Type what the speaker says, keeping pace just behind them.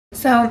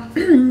So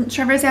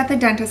Trevor's at the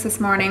dentist this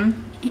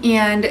morning,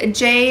 and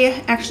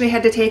Jay actually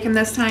had to take him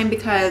this time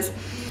because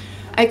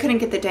I couldn't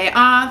get the day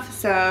off.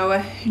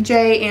 So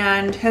Jay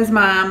and his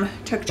mom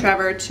took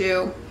Trevor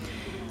to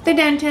the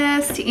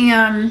dentist,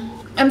 and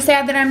I'm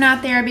sad that I'm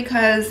not there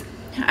because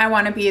I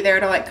want to be there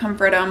to like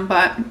comfort him,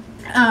 but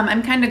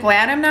I'm kind of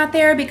glad I'm not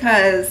there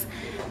because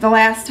the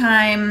last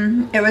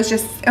time it was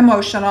just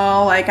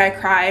emotional. Like I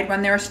cried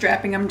when they were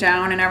strapping him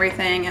down and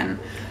everything, and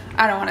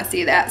I don't want to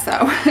see that.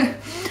 So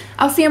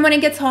I'll see him when he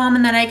gets home,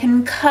 and then I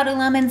can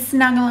cuddle him and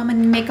snuggle him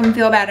and make him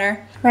feel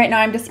better. Right now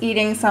I'm just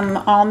eating some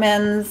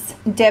almonds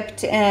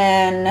dipped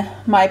in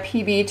my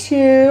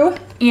PB2,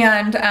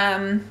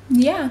 and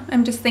yeah,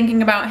 I'm just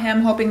thinking about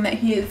him, hoping that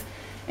he's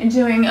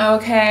doing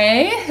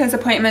okay. His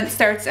appointment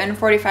starts in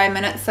 45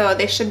 minutes, so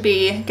they should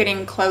be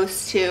getting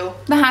close to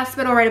the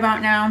hospital right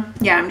about now.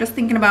 Yeah, I'm just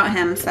thinking about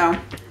him, so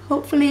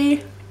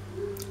hopefully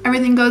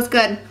everything goes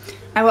good.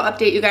 I will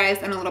update you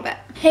guys in a little bit.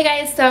 Hey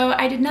guys, so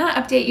I did not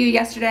update you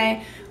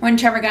yesterday when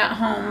Trevor got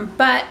home,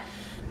 but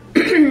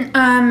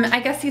I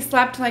guess he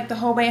slept like the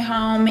whole way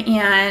home,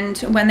 and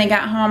when they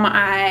got home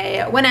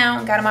I went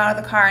out, got him out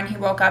of the car, and he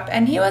woke up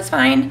and he was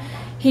fine.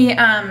 He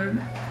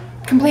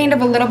complained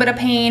of a little bit of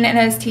pain in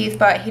his teeth,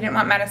 but he didn't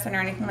want medicine or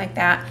anything like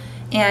that,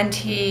 and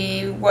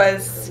he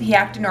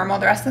acted normal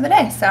the rest of the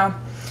day. So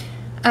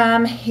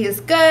he's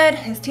good.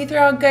 His teeth are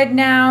all good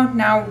now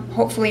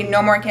hopefully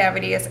no more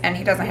cavities, and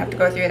he doesn't have to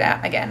go through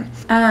that again.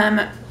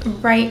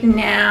 Right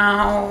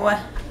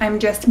now I'm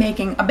just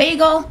making a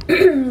bagel,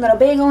 little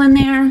bagel in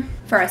there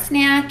for a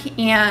snack,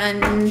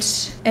 and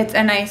it's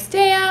a nice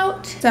day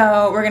out,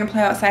 so we're gonna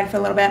play outside for a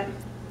little bit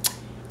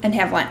and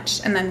have lunch,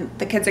 and then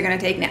the kids are gonna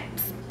take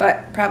naps,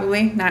 but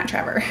probably not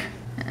Trevor.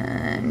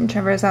 And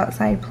Trevor's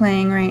outside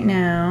playing right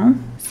now.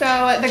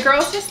 So the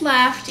girls just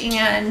left,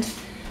 and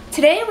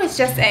today was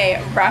just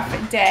a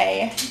rough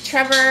day.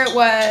 Trevor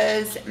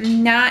was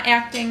not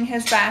acting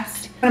his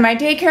best. One of my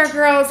daycare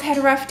girls had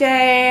a rough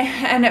day,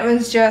 and it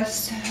was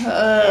just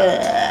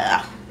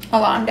a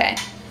long day.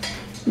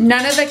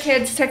 None of the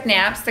kids took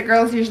naps. The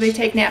girls usually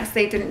take naps.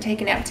 They didn't take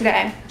a nap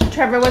today.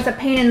 Trevor was a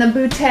pain in the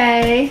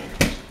bootay.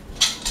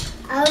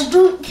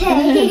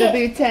 The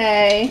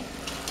bootay.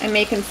 I'm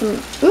making some,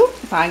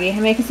 foggy.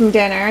 I'm making some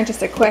dinner.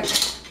 Just a quick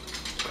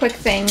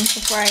thing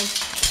before I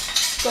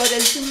go to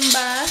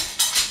Zumba.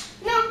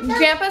 No.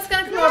 Grandpa's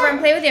gonna come over and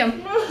play with you.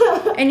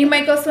 And you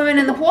might go swimming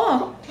in the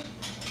pool.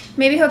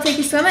 Maybe he'll take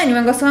you swimming. You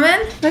wanna go swimming?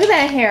 Look at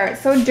that hair.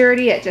 It's so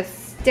dirty, it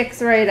just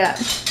sticks right up.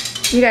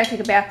 You gotta take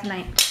a bath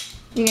tonight.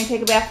 You gonna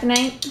take a bath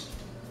tonight?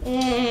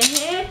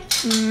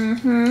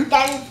 Mm-hmm.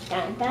 Dun,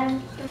 dun,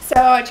 dun.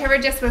 So Trevor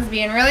just was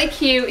being really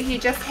cute. He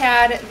just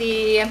had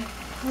the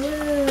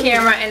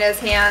camera in his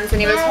hands,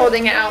 and he was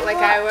holding it out like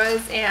I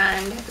was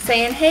and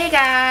saying, "Hey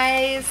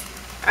guys."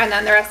 And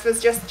then the rest was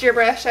just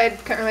gibberish. I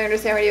couldn't really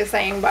understand what he was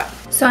saying, but.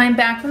 So I'm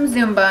back from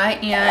Zumba,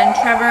 and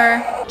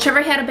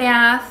Trevor had a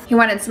bath. He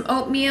wanted some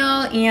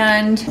oatmeal,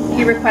 and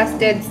he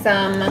requested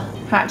some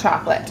hot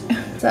chocolate.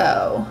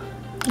 So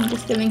I'm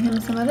just giving him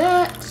some of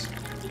that.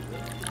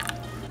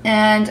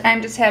 And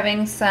I'm just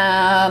having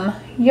some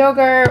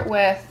yogurt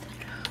with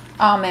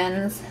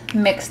almonds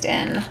mixed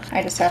in.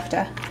 I just have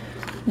to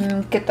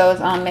get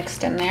those all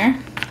mixed in there.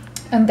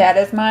 And that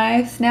is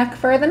my snack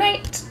for the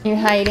night. You're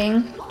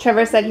hiding.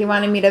 Trevor said he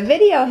wanted me to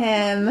video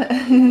him.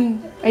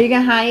 Are you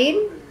gonna hide?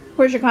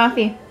 Where's your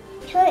coffee?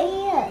 It's right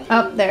here.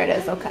 Oh, there it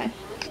is, okay.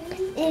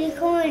 In the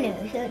corner,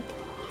 so it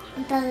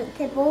doesn't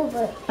tip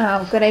over.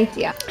 Oh, good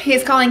idea.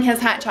 He's calling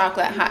his hot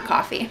chocolate hot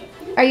coffee.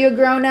 Are you a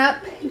grown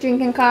up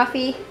drinking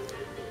coffee?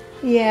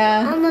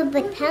 Yeah. I'm a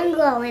pretend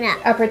growing up.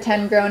 A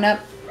pretend grown up?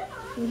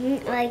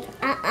 Like,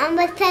 I'm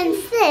pretend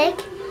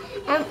sick.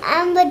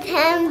 I'm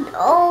pretend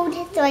old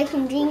so I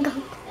can drink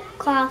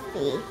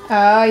coffee.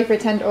 Oh, you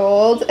pretend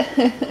old?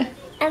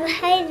 I'm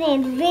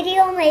hiding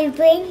video my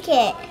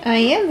blanket. I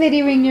am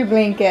videoing your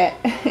blanket.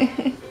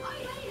 My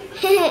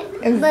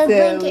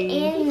blanket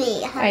and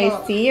me.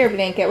 I see your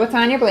blanket. What's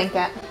on your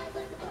blanket?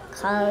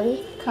 Cars.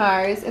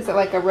 Cars. Is it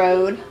like a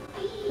road?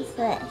 What's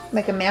this?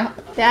 Like a map?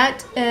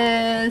 That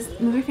is,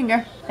 move your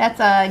finger. That's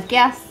a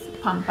gas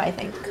pump, I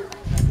think.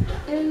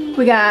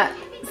 We got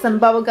some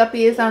bubble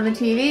guppies on the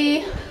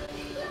TV.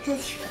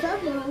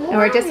 And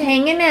we're just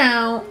hanging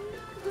out.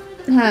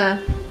 Huh.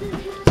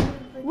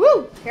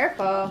 Woo!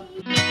 Careful.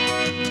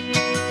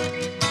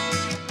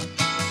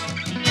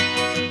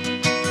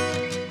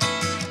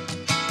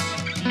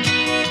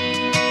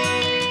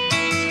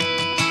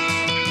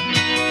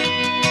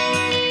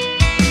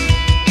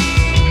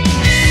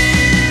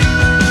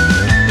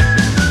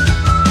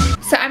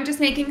 So I'm just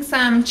making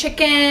some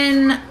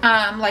chicken,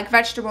 like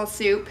vegetable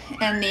soup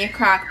in the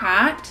crock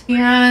pot.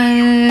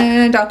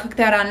 And I'll cook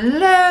that on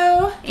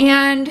low.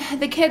 And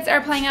the kids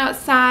are playing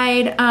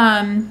outside.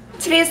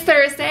 Today's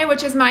Thursday,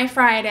 which is my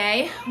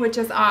Friday, which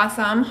is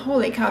awesome.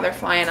 Holy cow, they're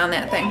flying on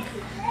that thing.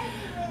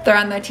 They're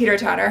on the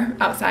teeter-totter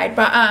outside.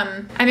 But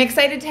I'm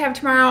excited to have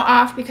tomorrow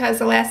off because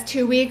the last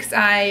 2 weeks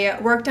I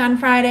worked on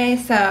Friday.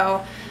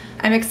 So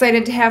I'm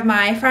excited to have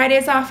my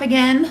Fridays off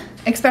again,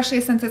 especially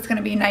since it's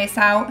gonna be nice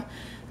out.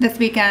 this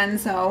weekend,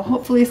 so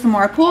hopefully some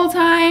more pool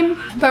time.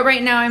 But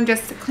right now I'm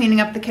just cleaning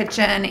up the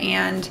kitchen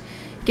and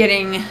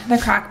getting the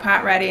crock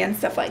pot ready and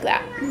stuff like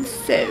that.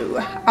 So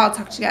I'll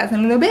talk to you guys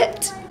in a little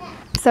bit.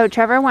 So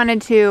Trevor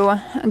wanted to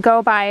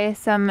go buy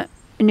some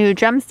new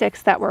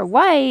drumsticks that were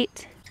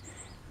white,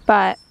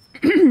 but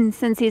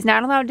since he's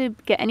not allowed to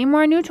get any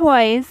more new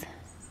toys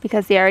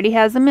because he already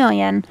has a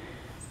million,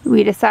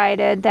 we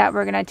decided that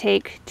we're gonna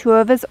take 2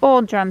 of his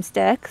old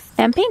drumsticks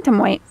and paint them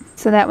white.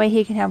 So that way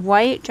he can have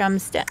white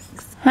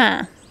drumsticks.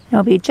 Huh.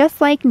 It'll be just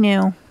like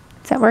new.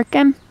 Is that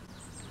working?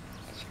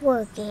 It's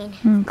working.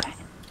 Okay.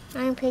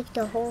 I picked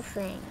the whole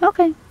thing.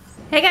 Okay.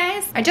 Hey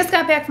guys, I just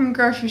got back from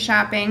grocery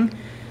shopping.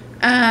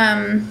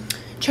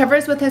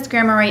 Trevor's with his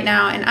grandma right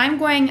now, and I'm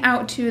going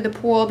out to the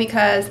pool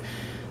because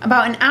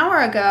about an hour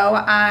ago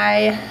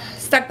I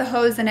stuck the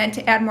hose in it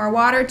to add more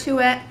water to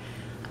it.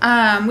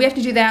 We have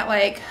to do that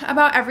like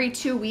about every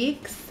 2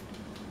 weeks.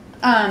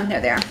 There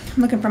they are.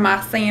 I'm looking for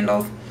my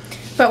sandals.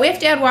 But we have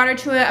to add water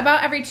to it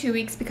about every 2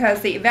 weeks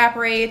because it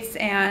evaporates,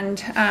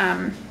 and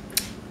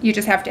you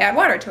just have to add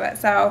water to it.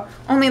 So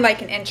only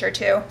like an inch or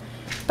 2.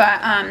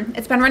 But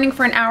it's been running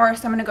for an hour,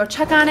 so I'm gonna go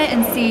check on it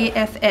and see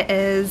if it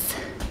is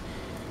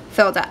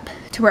filled up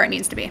to where it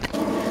needs to be.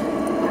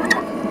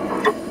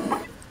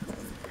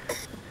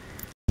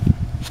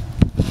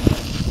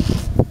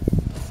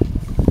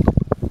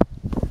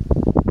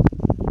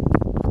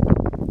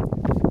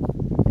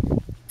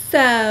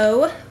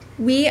 So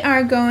we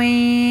are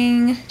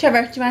going,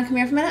 Trevor, do you want to come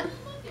here for a minute?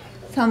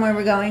 Tell them where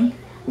we're going.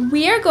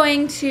 We are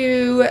going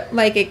to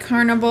like a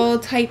carnival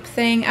type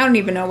thing. I don't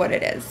even know what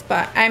it is,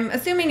 but I'm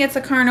assuming it's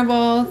a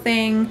carnival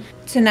thing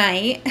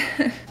tonight.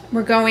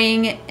 We're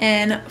going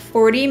in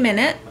 40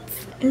 minutes,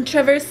 and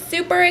Trevor's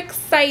super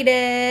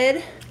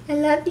excited. I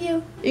love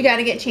you. You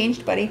gotta get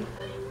changed, buddy.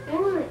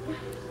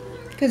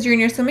 Because you're in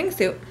your swimming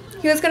suit.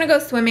 He was gonna go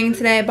swimming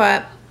today,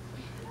 but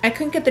I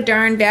couldn't get the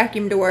darn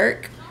vacuum to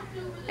work.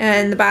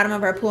 And the bottom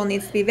of our pool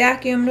needs to be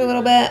vacuumed a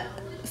little bit,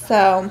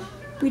 so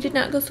we did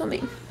not go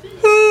swimming.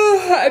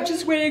 I'm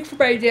just waiting for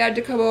my dad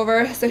to come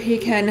over so he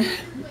can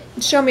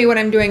show me what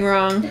I'm doing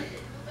wrong,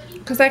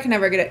 because I can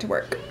never get it to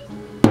work.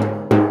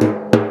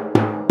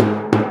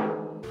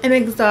 I'm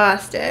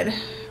exhausted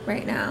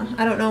right now.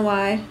 I don't know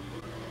why.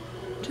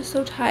 Just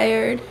so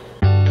tired.